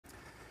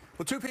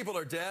Well, two people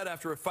are dead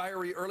after a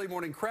fiery early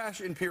morning crash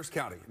in Pierce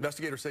County.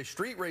 Investigators say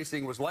street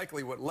racing was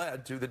likely what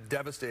led to the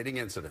devastating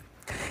incident.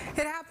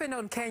 It happened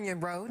on Canyon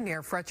Road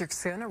near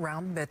Frederickson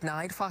around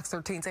midnight. Fox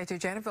 13's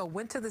AJ Janeville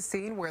went to the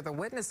scene where the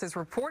witnesses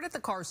reported the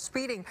car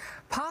speeding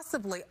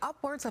possibly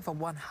upwards of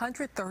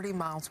 130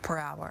 miles per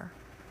hour.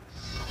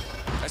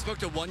 I spoke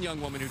to one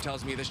young woman who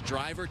tells me this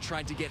driver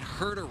tried to get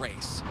her to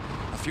race.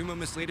 A few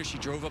moments later, she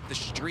drove up the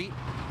street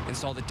and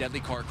saw the deadly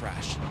car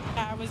crash.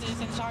 I was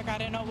just in shock. I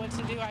didn't know what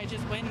to do. I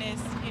just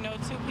witnessed,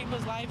 two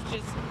people's lives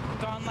just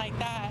gone like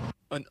that.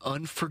 An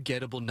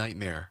unforgettable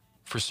nightmare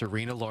for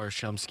Serena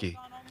Larashumsky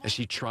as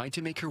she tried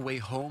to make her way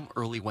home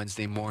early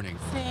Wednesday morning.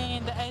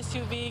 Seeing the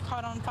SUV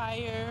caught on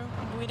fire,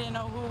 we didn't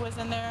know who was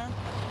in there.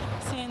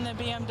 Seeing the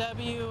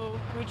BMW,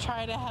 we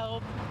tried to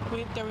help.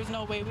 There was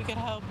no way we could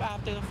help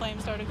after the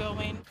flames started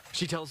going.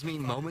 She tells me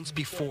moments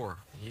before,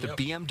 the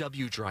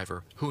BMW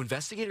driver, who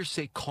investigators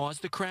say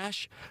caused the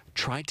crash,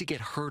 tried to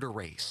get her to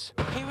race.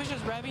 He was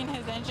just revving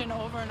his engine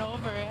over and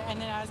over, and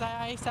then as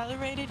I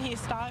accelerated, he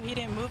stopped. He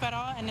didn't move at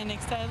all, and then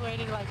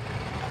accelerated like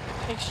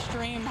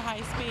extreme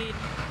high speed,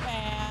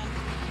 and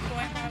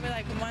going probably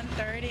like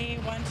 130,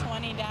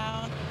 120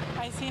 down.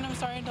 I seen him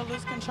starting to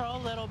lose control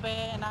a little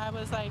bit, and I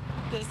was like,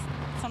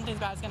 something's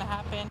bad's gonna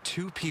happen.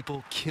 2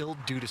 people killed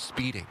due to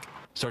speeding.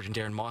 Sergeant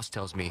Darren Moss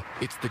tells me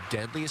it's the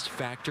deadliest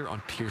factor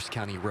on Pierce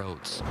County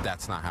roads.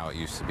 That's not how it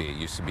used to be. It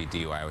used to be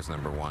DUI was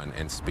 #1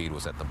 and speed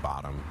was at the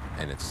bottom,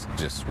 and it's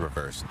just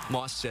reversed.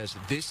 Moss says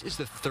this is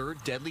the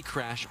 3rd deadly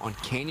crash on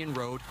Canyon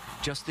Road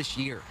just this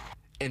year,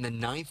 and the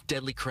 9th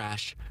deadly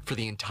crash for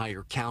the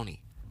entire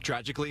county.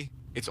 Tragically,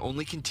 it's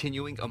only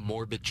continuing a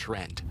morbid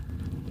trend.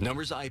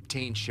 Numbers I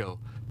obtained show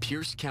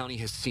Pierce County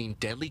has seen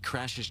deadly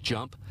crashes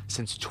jump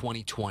since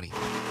 2020.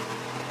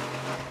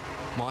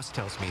 Moss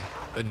tells me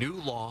a new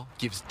law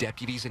gives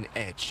deputies an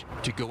edge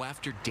to go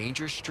after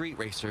dangerous street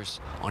racers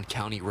on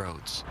county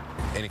roads.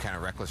 Any kind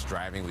of reckless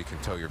driving, we can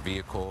tow your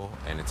vehicle,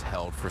 and it's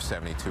held for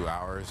 72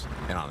 hours.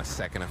 And on a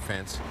second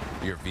offense,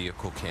 your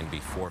vehicle can be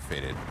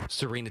forfeited.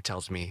 Serena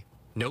tells me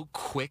no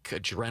quick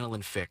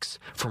adrenaline fix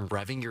from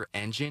revving your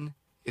engine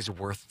is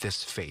worth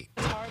this fate.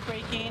 It's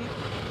heartbreaking,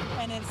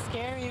 and it's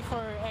scary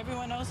for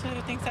everyone else who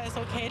thinks that it's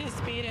okay to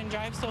speed and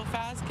drive so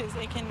fast, because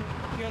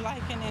your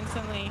life can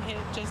instantly hit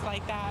just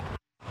like that.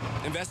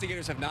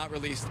 Investigators have not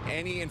released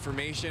any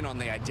information on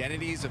the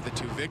identities of the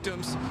 2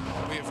 victims.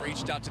 We have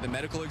reached out to the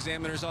medical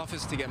examiner's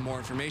office to get more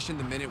information.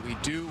 The minute we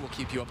do, we'll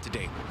keep you up to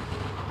date.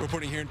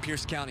 Reporting here in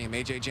Pierce County, I'm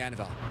AJ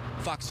Janeville,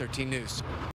 Fox 13 News.